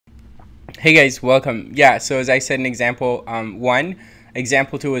Hey guys, welcome. Yeah, so as I said in example 1,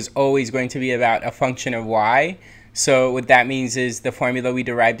 example 2 is always going to be about a function of y. So what that means is the formula we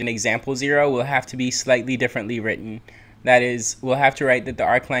derived in example 0 will have to be slightly differently written. That is, we'll have to write that the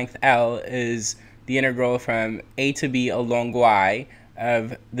arc length L is the integral from a to b along y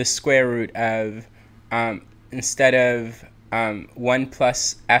of the square root of, instead of 1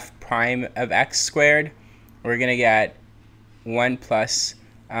 plus f prime of x squared, we're going to get 1 plus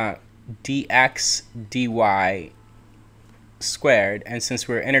dx dy squared, and since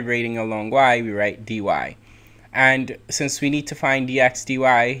we're integrating along y, we write dy. And since we need to find dx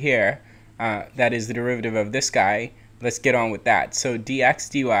dy here, that is the derivative of this guy, let's get on with that. So dx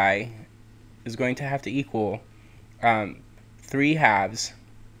dy is going to have to equal 3 halves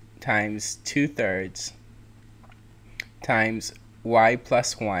times 2/3 times y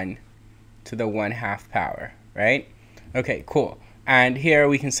plus 1 to the 1/2 power, right? Okay, cool. And here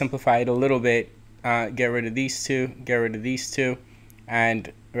we can simplify it a little bit, get rid of these two, get rid of these two,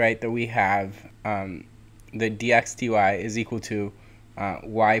 and write that we have the dx dy is equal to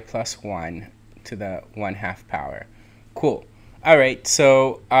y plus 1 to the 1/2 power. Cool. All right,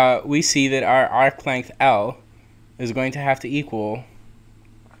 so we see that our arc length L is going to have to equal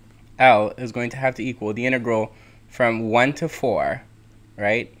the integral from 1 to 4,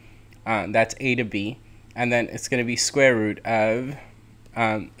 right? That's a to b. And then it's going to be square root of,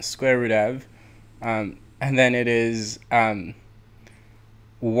 and then it is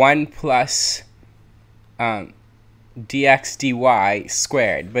 1 plus dx dy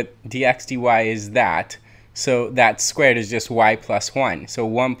squared, but dx dy is that, so that squared is just y plus 1, so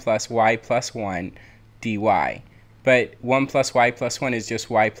 1 plus y plus 1 dy, but 1 plus y plus 1 is just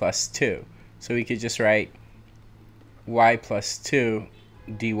y plus 2, so we could just write y plus 2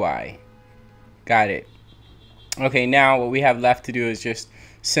 dy. Got it. Okay, now what we have left to do is just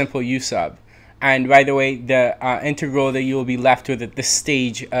simple u sub. And by the way, the integral that you will be left with at this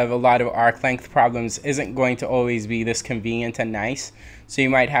stage of a lot of arc length problems isn't going to always be this convenient and nice. So you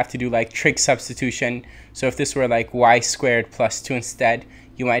might have to do like trig substitution. So if this were like y squared plus 2 instead,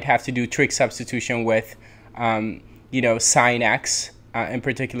 you might have to do trig substitution with, sine x. In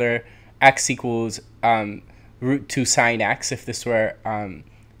particular, x equals root 2 sine x if this were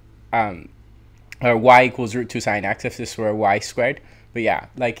or y equals root 2 sine x if this were y squared. But yeah,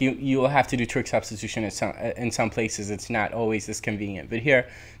 like you will have to do trig substitution in some places. It's not always this convenient. But here,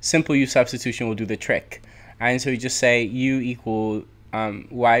 simple u substitution will do the trick. And so you just say u equal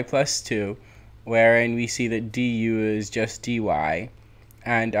y plus 2, wherein we see that du is just dy.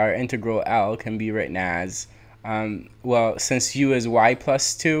 And our integral L can be written as, well, since u is y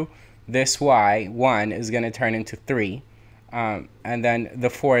plus 2, this y, 1, is going to turn into 3. And then the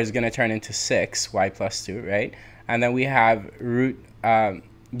 4 is going to turn into 6, y plus 2, right? And then we have root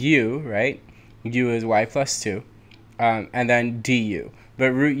u, right? U is y plus 2, and then du.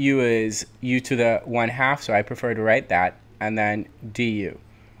 But root u is u to the 1/2, so I prefer to write that, and then du.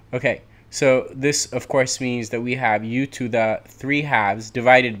 Okay, so this, of course, means that we have u to the 3/2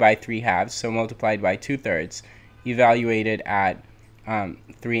 divided by 3/2, so multiplied by 2/3, evaluated at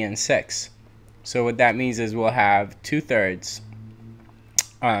 3 and 6. So what that means is we'll have 2/3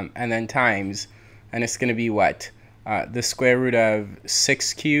 and then times, and it's going to be what? The square root of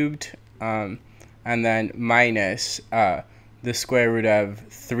 6 cubed and then minus the square root of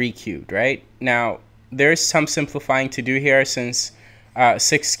 3 cubed, right? Now, there's some simplifying to do here since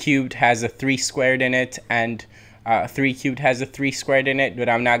 6 cubed has a 3 squared in it and 3 cubed has a 3 squared in it, but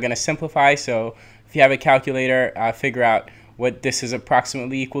I'm not going to simplify. So if you have a calculator, figure out what this is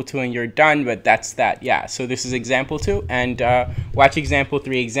approximately equal to and you're done, but that's that. Yeah, so this is example 2, and watch example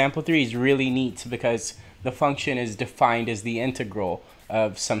 3. Example 3 is really neat because the function is defined as the integral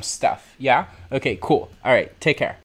of some stuff. Yeah? Okay, cool. All right, take care.